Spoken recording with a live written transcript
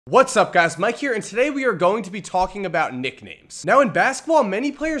What's up guys, Mike here, and today we are going to be talking about nicknames. Now in basketball,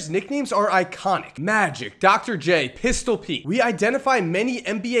 many players' nicknames are iconic. Magic, Dr. J, Pistol Pete. We identify many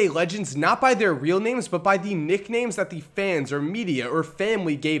NBA legends not by their real names, but by the nicknames that the fans or media or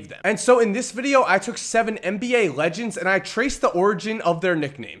family gave them. And so in this video, I took 7 NBA legends and I traced the origin of their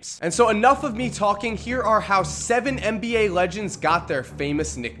nicknames. And so enough of me talking, here are how 7 NBA legends got their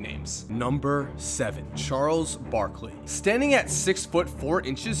famous nicknames. Number 7, Charles Barkley. Standing at 6 foot 4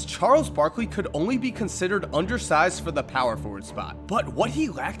 inches, Charles Barkley could only be considered undersized for the power forward spot, but what he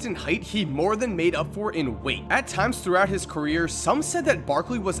lacked in height, he more than made up for in weight. At times throughout his career, some said that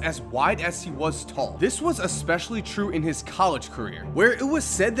Barkley was as wide as he was tall. This was especially true in his college career, where it was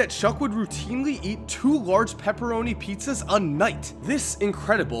said that Chuck would routinely eat 2 large pepperoni pizzas a night. This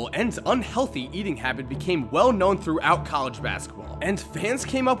incredible and unhealthy eating habit became well known throughout college basketball, and fans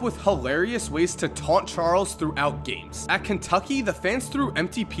came up with hilarious ways to taunt Charles throughout games. At Kentucky, the fans threw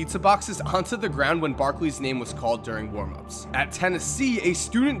empty pizza boxes onto the ground when Barkley's name was called during warm-ups. At Tennessee, a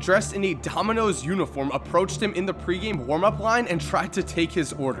student dressed in a Domino's uniform approached him in the pregame warm-up line and tried to take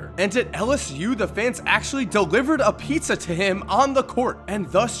his order. And at LSU, the fans actually delivered a pizza to him on the court,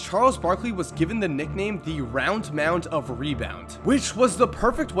 and thus Charles Barkley was given the nickname the Round Mound of Rebound, which was the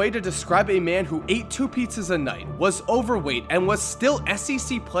perfect way to describe a man who ate 2 pizzas a night, was overweight, and was still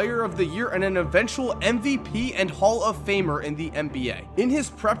SEC Player of the Year and an eventual MVP and Hall of Famer in the NBA. In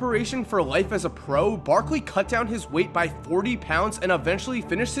his preparation for life as a pro, Barkley cut down his weight by 40 pounds and eventually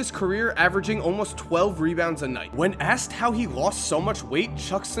finished his career averaging almost 12 rebounds a night. When asked how he lost so much weight,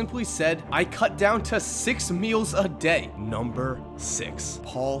 Chuck simply said, "I cut down to 6 meals a day." Number 6,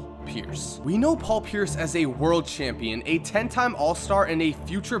 Paul Pierce. We know Paul Pierce as a world champion, a 10-time All-Star, and a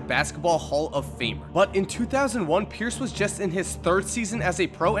future Basketball Hall of Famer. But in 2001, Pierce was just in his 3rd season as a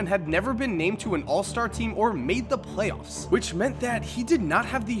pro and had never been named to an All-Star team or made the playoffs, which meant that he did not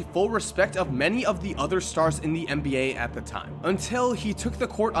have the full respect of many of the other stars in the NBA at the time, until he took the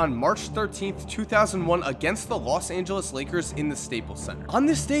court on March 13th, 2001 against the Los Angeles Lakers in the Staples Center. On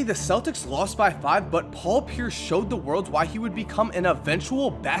this day, the Celtics lost by 5, but Paul Pierce showed the world why he would become an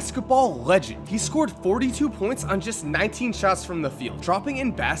eventual basketball legend. He scored 42 points on just 19 shots from the field, dropping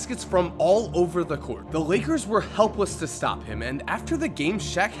in baskets from all over the court. The Lakers were helpless to stop him, and after the game,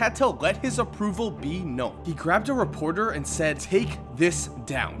 Shaq had to let his approval be known. He grabbed a reporter and said, "Take this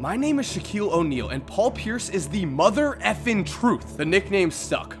down. My name is Shaquille O'Neal, and Paul Pierce is the mother effing truth." The nickname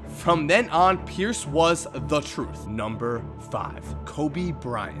stuck. From then on, Pierce was the truth. Number 5, Kobe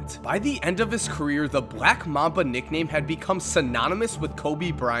Bryant. By the end of his career, the Black Mamba nickname had become synonymous with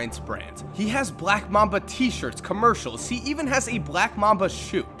Kobe Bryant's brand. He has Black Mamba t-shirts, commercials, he even has a Black Mamba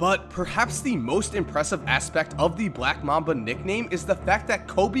shoe. But perhaps the most impressive aspect of the Black Mamba nickname is the fact that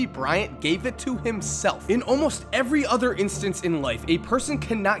Kobe Bryant gave it to himself. In almost every other instance in life, a person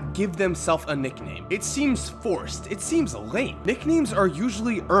cannot give themselves a nickname. It seems forced, it seems lame. Nicknames are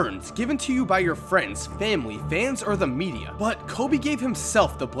usually earned, given to you by your friends, family, fans, or the media. But Kobe gave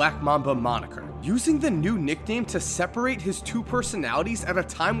himself the Black Mamba moniker, using the new nickname to separate his 2 personalities at a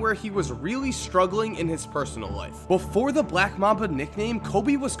time where he was really struggling in his personal life. Before the Black Mamba nickname,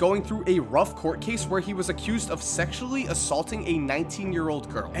 Kobe was going through a rough court case where he was accused of sexually assaulting a 19-year-old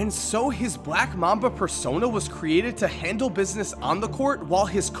girl. And so his Black Mamba persona was created to handle business on the court, while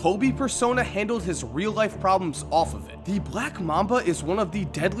his Kobe persona handled his real-life problems off of it. The Black Mamba is one of the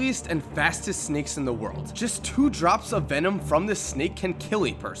deadliest and fastest snakes in the world. Just 2 drops of venom from this snake can kill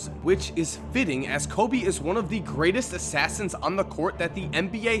a person, which is fitting as Kobe is one of the greatest assassins on the court that the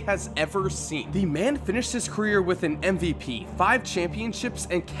NBA has ever seen. The man finished his career with an MVP, 5 championships,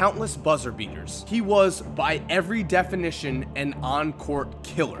 and countless buzzer beaters. He was, by every definition, an on-court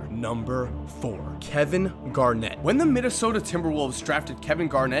killer. Number 4, Kevin Garnett. When the Minnesota Timberwolves drafted Kevin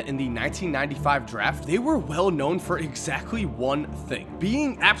Garnett in the 1995 draft, they were well known for exactly one thing: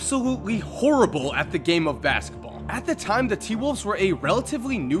 being absolutely horrible at the game of basketball. At the time, the T-Wolves were a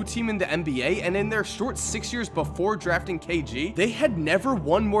relatively new team in the NBA, and in their short 6 years before drafting KG, they had never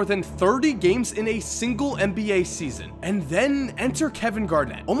won more than 30 games in a single NBA season. And then enter Kevin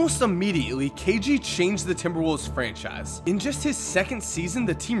Garnett. Almost immediately, KG changed the Timberwolves franchise. In just his 2nd season,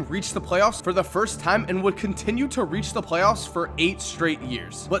 the team reached the playoffs for the first time and would continue to reach the playoffs for 8 straight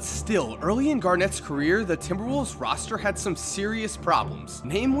years. But still, early in Garnett's career, the Timberwolves roster had some serious problems,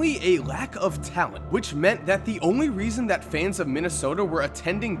 namely a lack of talent, which meant that the only only reason that fans of Minnesota were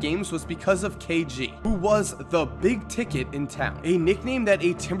attending games was because of KG, who was the big ticket in town, a nickname that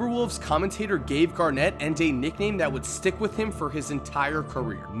a Timberwolves commentator gave Garnett and a nickname that would stick with him for his entire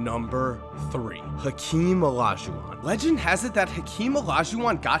career. Number 3, Hakeem Olajuwon. Legend has it that Hakeem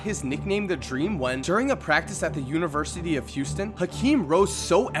Olajuwon got his nickname The Dream when, during a practice at the University of Houston, Hakeem rose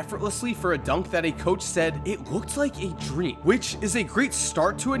so effortlessly for a dunk that a coach said it looked like a dream, which is a great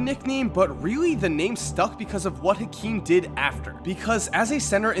start to a nickname, but really the name stuck because of what Hakeem did after. Because as a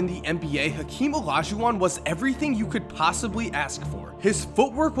center in the NBA, Hakeem Olajuwon was everything you could possibly ask for. His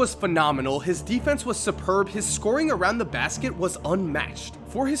footwork was phenomenal, his defense was superb, his scoring around the basket was unmatched.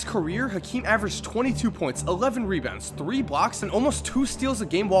 For his career, Hakeem averaged 22 points, 11 rebounds, 3 blocks, and almost 2 steals a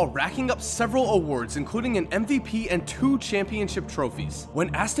game while racking up several awards, including an MVP and 2 championship trophies.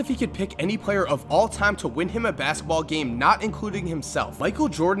 When asked if he could pick any player of all time to win him a basketball game, not including himself, Michael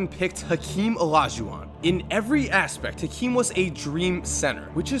Jordan picked Hakeem Olajuwon. In every aspect, Hakeem was a dream center,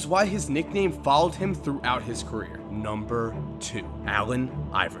 which is why his nickname followed him throughout his career. Number 2, Allen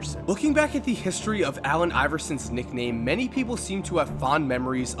Iverson. Looking back at the history of Allen Iverson's nickname, many people seem to have fond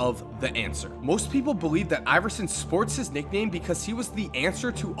memories of the answer. Most people believe that Iverson sports his nickname because he was the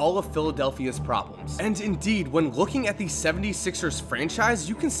answer to all of Philadelphia's problems. And indeed, when looking at the 76ers franchise,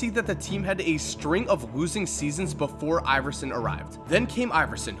 you can see that the team had a string of losing seasons before Iverson arrived. Then came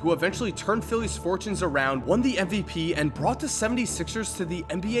Iverson, who eventually turned Philly's fortunes around, won the MVP, and brought the 76ers to the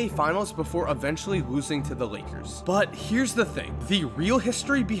NBA Finals before eventually losing to the Lakers. But here's the thing, the real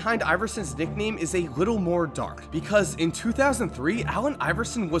history behind Iverson's nickname is a little more dark, because in 2003, Allen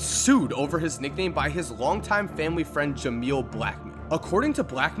Iverson was sued over his nickname by his longtime family friend Jameel Blackman. According to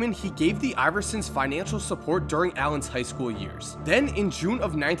Blackman, he gave the Iversons financial support during Allen's high school years. Then in June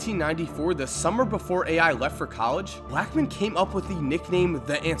of 1994, the summer before AI left for college, Blackman came up with the nickname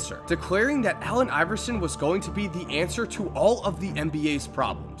The Answer, declaring that Allen Iverson was going to be the answer to all of the NBA's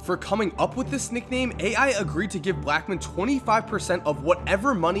problems. For coming up with this nickname, AI agreed to give Blackman 25% of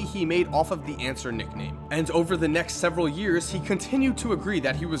whatever money he made off of the Answer nickname. And over the next several years, he continued to agree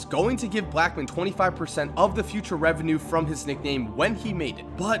that he was going to give Blackman 25% of the future revenue from his nickname when he made it.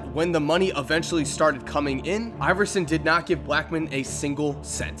 But when the money eventually started coming in, Iverson did not give Blackman a single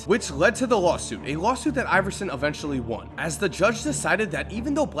cent, which led to the lawsuit, a lawsuit that Iverson eventually won, as the judge decided that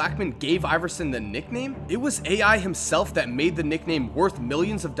even though Blackman gave Iverson the nickname, it was AI himself that made the nickname worth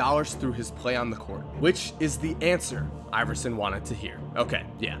millions of dollars through his play on the court, which is the answer Iverson wanted to hear. Okay,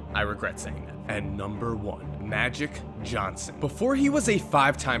 yeah, I regret saying that. And number 1, Magic Johnson. Before he was a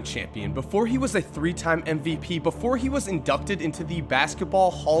 5-time champion, before he was a 3-time MVP, before he was inducted into the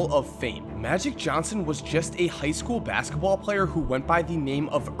Basketball Hall of Fame, Magic Johnson was just a high school basketball player who went by the name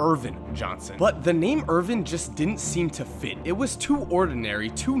of Earvin Johnson. But the name Earvin just didn't seem to fit. It was too ordinary,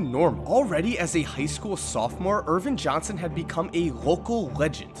 too normal. Already as a high school sophomore, Earvin Johnson had become a local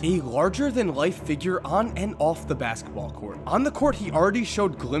legend, a larger-than-life figure on and off the basketball court. On the court, he already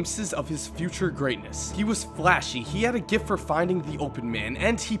showed glimpses of his future greatness. He was flashy, he had a gift for finding the open man,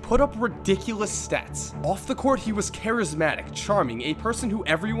 and he put up ridiculous stats. Off the court, he was charismatic, charming, a person who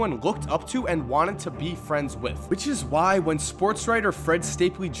everyone looked up to and wanted to be friends with. Which is why when sports writer Fred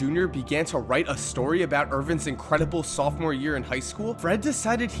Stapley Jr. began to write a story about Earvin's incredible sophomore year in high school, Fred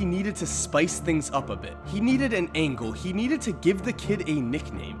decided he needed to spice things up a bit. He needed an angle, he needed to give the kid a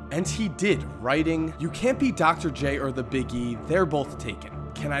nickname. And he did, writing, "You can't be Dr. J or the Big E, they're both taken.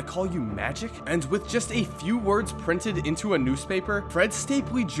 Can I call you Magic?" And with just a few words printed into a newspaper, Fred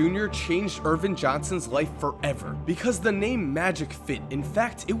Stapley Jr. changed Earvin Johnson's life forever, because the name Magic fit. In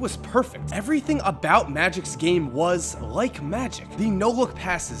fact, it was perfect. Everything about Magic's game was like Magic. The no-look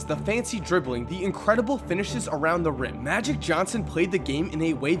passes, the fancy dribbling, the incredible finishes around the rim. Magic Johnson played the game in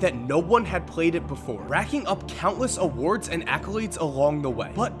a way that no one had played it before, racking up countless awards and accolades along the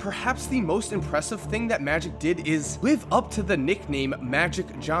way. But perhaps the most impressive thing that Magic did is live up to the nickname Magic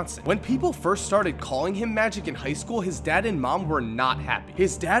Johnson. When people first started calling him Magic in high school, his dad and mom were not happy.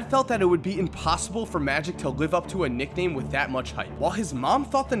 His dad felt that it would be impossible for Magic to live up to a nickname with that much hype, while his mom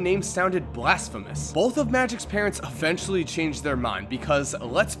thought the name sounded blasphemous. Both of Magic's parents eventually changed their mind because,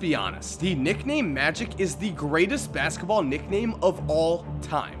 let's be honest, the nickname Magic is the greatest basketball nickname of all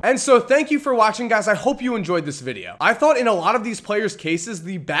time. And so thank you for watching, guys. I hope you enjoyed this video. I thought in a lot of these players' cases,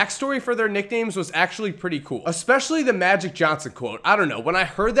 the backstory for their nicknames was actually pretty cool, especially the Magic Johnson quote. I don't know, when When I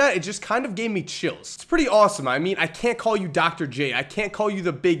heard that, it just kind of gave me chills. It's pretty awesome. I mean, I can't call you Dr. J. I can't call you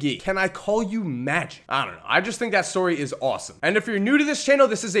the Big E. Can I call you Magic? I don't know. I just think that story is awesome. And if you're new to this channel,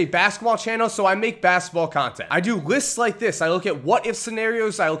 this is a basketball channel, so I make basketball content. I do lists like this. I look at what if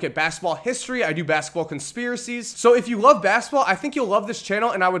scenarios. I look at basketball history. I do basketball conspiracies. So if you love basketball, I think you'll love this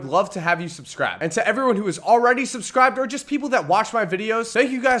channel, and I would love to have you subscribe. And to everyone who is already subscribed, or just people that watch my videos,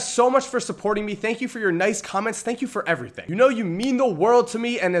 thank you guys so much for supporting me. Thank you for your nice comments. Thank you for everything. You know you mean the world to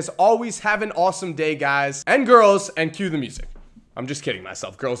me, and as always, have an awesome day, guys and girls, and cue the music. I'm just kidding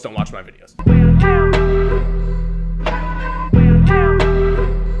myself. Girls don't watch my videos.